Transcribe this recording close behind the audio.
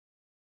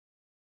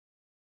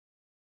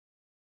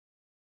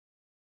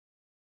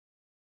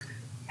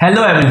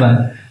Hello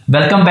everyone,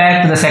 welcome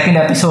back to the second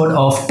episode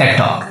of Tech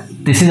Talk.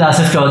 This is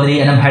Asif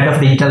Chaudhary and I'm head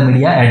of digital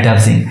media at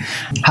Devsinc.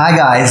 Hi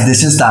guys,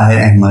 this is Tahir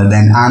and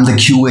I'm the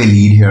QA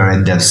lead here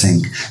at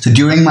Devsinc. So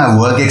during my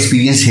work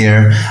experience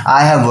here,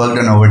 I have worked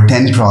on over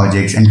 10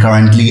 projects and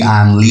currently I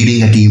am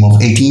leading a team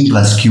of 18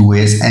 plus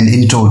QAs, and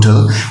in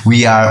total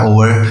we are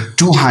over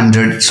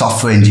 200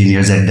 software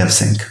engineers at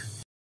Devsinc.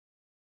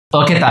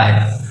 Okay Tahir,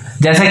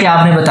 जैसा कि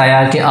आपने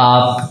बताया कि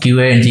आप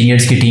QA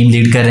engineers की team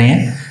lead कर रहे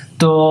हैं,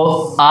 तो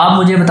आप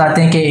मुझे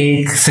बताते हैं कि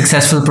एक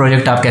सक्सेसफुल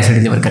प्रोजेक्ट आप कैसे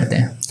डिलीवर करते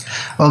हैं।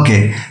 ओके,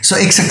 सो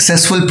एक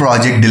सक्सेसफुल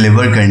प्रोजेक्ट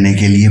डिलीवर करने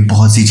के लिए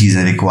बहुत सी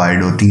चीज़ें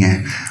रिक्वायर्ड होती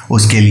हैं।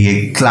 उसके लिए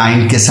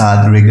क्लाइंट के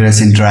साथ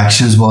रिगरस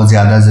इंटरेक्शंस बहुत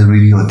ज़्यादा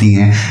ज़रूरी होती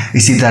हैं।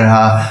 इसी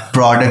तरह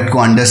प्रोडक्ट को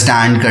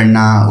अंडरस्टैंड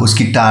करना,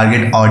 उसकी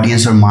टारगेट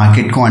ऑडियंस और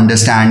मार्केट को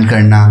अंडरस्टैंड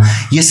करना,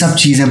 ये सब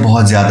चीज़ें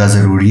बहुत ज़्यादा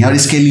ज़रूरी हैं और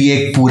इसके लिए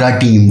एक पूरा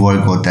टीम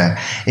वर्क होता है।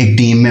 एक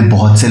टीम में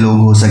बहुत से लोग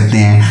हो सकते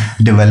हैं,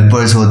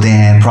 डेवलपर्स होते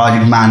हैं,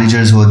 प्रोजेक्ट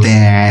मैनेजर्स होते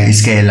हैं,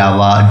 इसके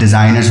अलावा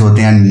डिज़ाइनर्स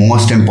होते हैं, and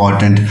most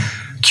important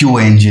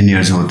QA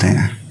engineers होते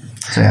हैं।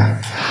 So, yeah.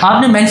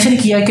 आपने मेंशन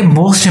किया कि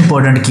मोस्ट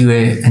इम्पोर्टेंट QA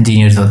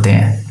इंजीनियर्स होते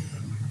हैं,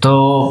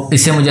 तो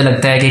इससे मुझे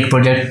लगता है कि एक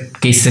प्रोजेक्ट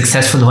के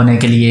सक्सेसफुल होने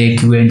के लिए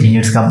QA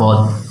इंजीनियर्स का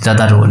बहुत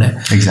ज़्यादा रोल है।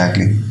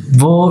 Exactly.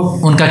 वो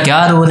उनका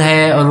क्या रोल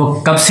है और वो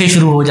कब से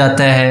शुरू हो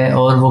जाता है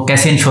और वो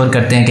कैसे इंश्योर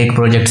करते हैं कि एक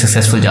प्रोजेक्ट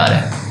सक्सेसफुल जा रहा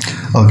है?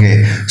 Okay,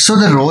 so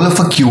the role of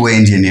a QA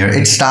engineer,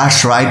 it starts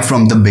right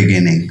from the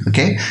beginning.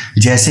 Okay,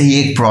 जैसे ही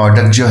एक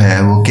प्रोडक्ट जो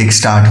है वो किक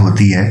स्टार्ट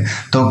होती है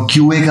तो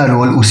QA का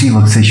रोल उसी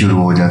वक्त से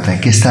शुरू हो जाता है।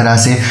 किस तरह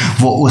से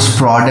वो उस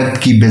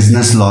प्रोडक्ट की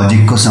बिजनेस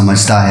लॉजिक को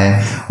समझता है,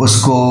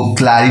 उसको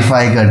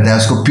क्लैरिफाई करता है,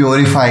 उसको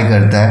प्योरीफाई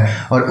करता है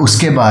और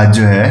उसके बाद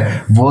जो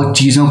है वो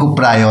चीज़ों को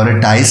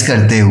प्रायोरिटाइज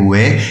करते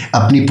हुए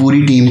अपनी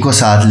पूरी टीम को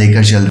साथ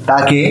लेकर चलता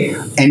ताकि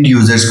एंड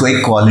यूजर्स को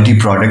एक क्वालिटी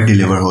प्रोडक्ट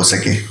डिलीवर हो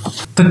सके।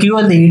 तो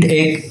QA लीड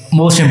एक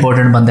मोस्ट इम्पॉर्टेंट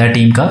बंदा है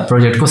टीम का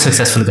प्रोजेक्ट को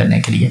सक्सेसफुल करने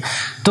के लिए।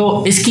 तो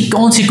इसकी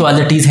कौन सी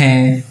क्वालिटीज़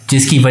हैं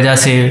जिसकी वजह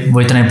से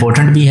वो इतना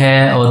इम्पोर्टेंट भी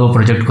है और वो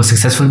प्रोजेक्ट को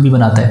सक्सेसफुल भी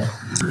बनाता है?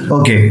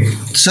 Okay,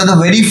 so the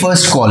very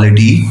first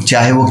quality,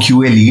 चाहे वो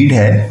QA लीड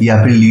है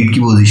या फिर लीड की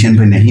पोजीशन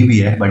पे नहीं भी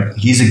है but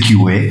he is a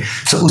QA,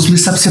 सो उसमें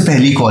सबसे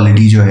पहली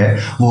क्वालिटी जो है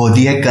वो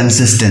होती है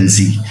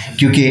कंसिस्टेंसी।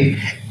 क्योंकि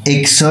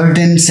एक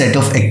certain set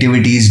of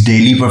activities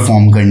daily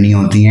perform करनी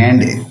होती हैं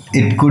and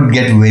it could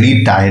get very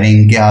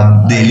tiring कि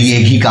आप डेली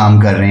एक ही काम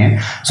कर रहे हैं।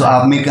 सो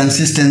आप में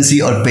कंसिस्टेंसी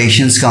और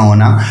पेशेंस का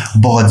होना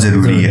बहुत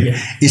ज़रूरी है।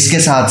 इसके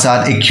साथ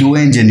साथ एक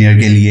QA इंजीनियर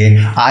के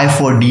लिए आई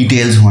फॉर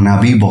डिटेल्स होना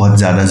भी बहुत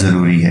ज़्यादा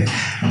ज़रूरी है।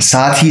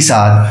 साथ ही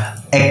साथ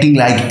एक्टिंग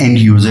लाइक एंड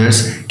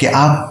यूज़र्स, कि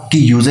आपके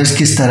यूज़र्स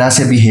किस तरह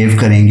से बिहेव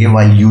करेंगे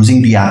वाइल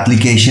यूजिंग द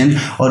एप्लीकेशन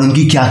और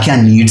उनकी क्या क्या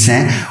नीड्स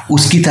हैं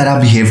उसकी तरह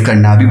बिहेव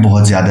करना भी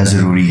बहुत ज़्यादा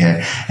ज़रूरी है।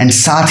 एंड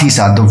साथ ही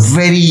साथ the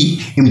very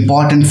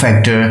important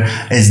factor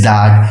is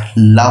that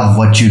love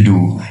what you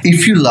do.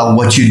 If you love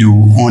what you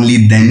do only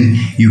then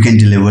you can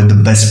deliver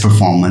the best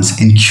performance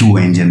in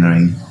QA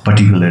engineering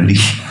particularly.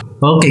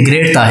 Okay,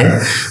 great Tahir.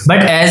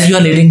 But as you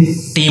are leading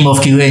team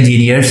of QA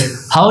engineers,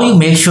 how you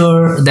make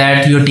sure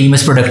that your team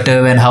is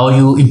productive and how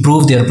you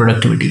improve their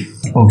productivity?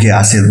 Okay,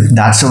 Asif,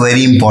 that's a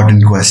very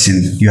important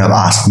question you have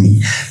asked me.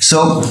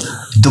 So,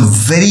 the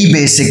very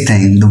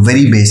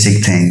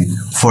basic thing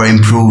for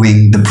improving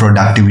the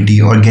productivity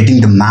or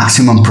getting the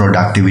maximum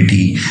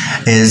productivity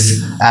is,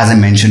 as I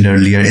mentioned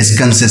earlier, is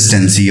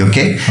consistency.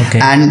 Okay.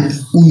 And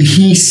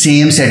उन्हीं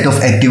same set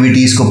of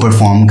activities को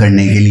perform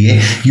करने के लिए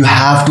you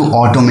have to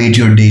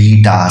automate your daily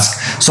task.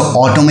 So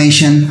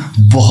automation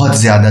बहुत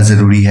ज़्यादा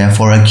ज़रूरी है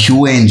for a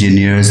QA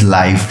engineer's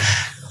life,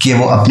 कि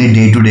वो अपने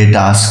डे टू डे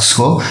टास्क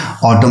को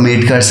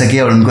ऑटोमेट कर सके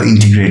और उनको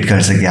इंटीग्रेट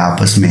कर सके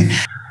आपस में।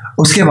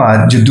 उसके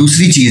बाद जो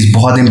दूसरी चीज़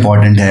बहुत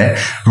इंपॉर्टेंट है,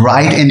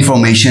 right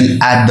information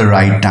at the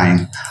right time.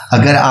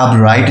 अगर आप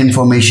राइट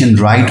इन्फॉर्मेशन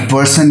राइट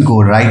पर्सन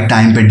को राइट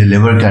टाइम पे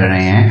डिलीवर कर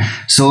रहे हैं,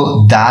 so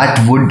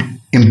that would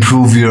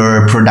improve your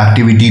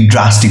productivity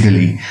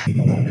drastically.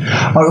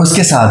 और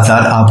उसके साथ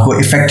साथ आपको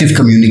इफ़ेक्टिव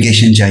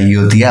कम्युनिकेशन चाहिए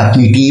होती है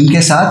अपनी टीम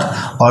के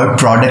साथ और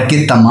प्रोडक्ट के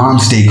तमाम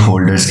स्टेक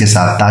होल्डर्स के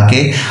साथ,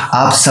 ताकि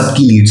आप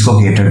सबकी नीड्स को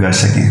केटर कर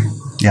सकें।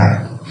 या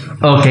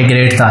ओके,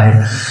 ग्रेट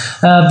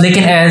ताहिर।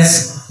 लेकिन एज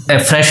ए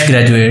फ्रेश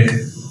ग्रेजुएट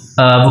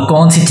वो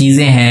कौन सी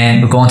चीज़ें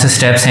हैं, वो कौन से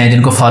स्टेप्स हैं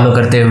जिनको फॉलो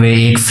करते हुए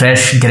एक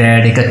फ्रेश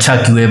ग्रेड एक अच्छा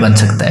QA बन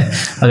सकता है,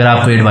 अगर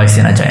आप कोई एडवाइस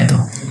देना चाहें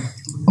तो?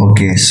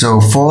 Okay, so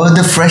for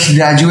the fresh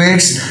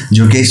graduates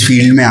जो कि इस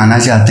फील्ड में आना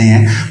चाहते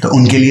हैं, तो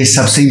उनके लिए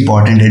सबसे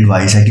इम्पॉर्टेंट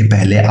एडवाइस है कि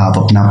पहले आप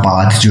अपना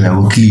पाथ जो है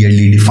वो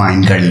क्लियरली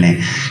डिफाइन कर लें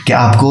कि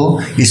आपको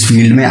इस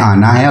फील्ड में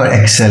आना है और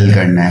एक्सेल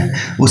करना है।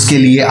 उसके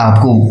लिए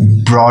आपको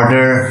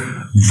ब्रॉडर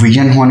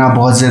विजन होना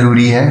बहुत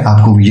ज़रूरी है,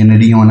 आपको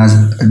विजनरी होना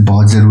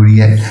बहुत ज़रूरी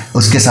है।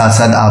 उसके साथ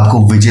साथ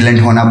आपको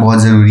विजिलेंट होना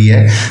बहुत ज़रूरी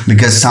है,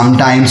 बिकॉज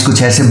समटाइम्स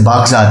कुछ ऐसे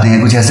बग्स आते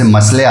हैं, कुछ ऐसे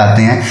मसले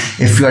आते हैं,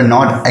 if you are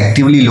not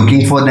actively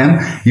looking for them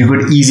you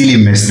could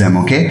easily miss them.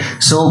 Okay,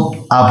 सो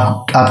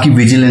आपकी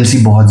विजिलेंसी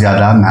बहुत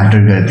ज़्यादा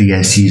मैटर करती है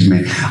इस चीज़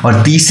में।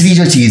 और तीसरी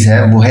जो चीज़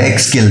है वो है एक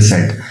स्किल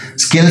सेट।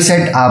 स्किल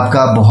सेट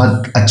आपका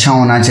बहुत अच्छा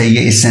होना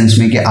चाहिए इस सेंस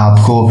में कि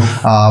आपको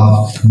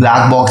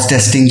ब्लैक बॉक्स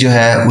टेस्टिंग जो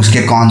है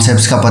उसके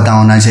कॉन्सेप्ट्स का पता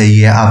होना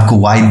चाहिए, आपको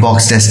वाइट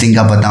बॉक्स टेस्टिंग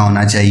का पता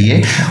होना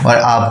चाहिए, और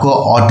आपको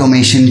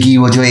ऑटोमेशन की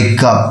वो जो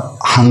एक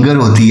हंगर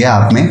होती है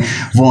आप में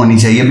वो होनी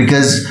चाहिए,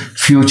 because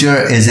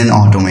future is in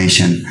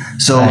automation.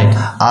 सो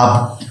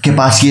आपके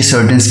पास ये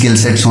सर्टेन स्किल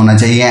सेट्स होना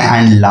चाहिए.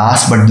 And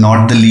last but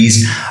not the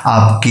least,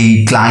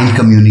 आपकी क्लाइंट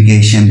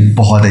कम्युनिकेशन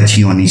बहुत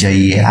अच्छी होनी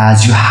चाहिए,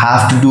 as you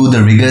have to do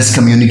the rigorous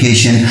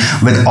communication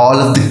with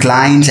all of the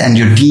clients and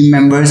your team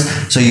members.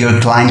 So your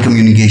client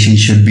communication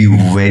should be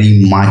very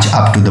much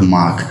up to the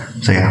mark.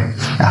 So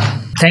yeah.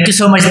 Thank you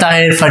so much,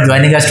 Tahir, for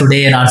joining us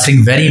today and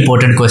answering very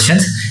important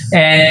questions.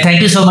 And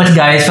thank you so much,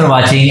 guys, for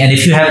watching. And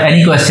if you have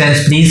any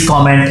questions, please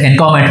comment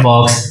in comment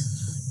box.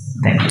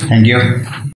 Thank you. Thank you.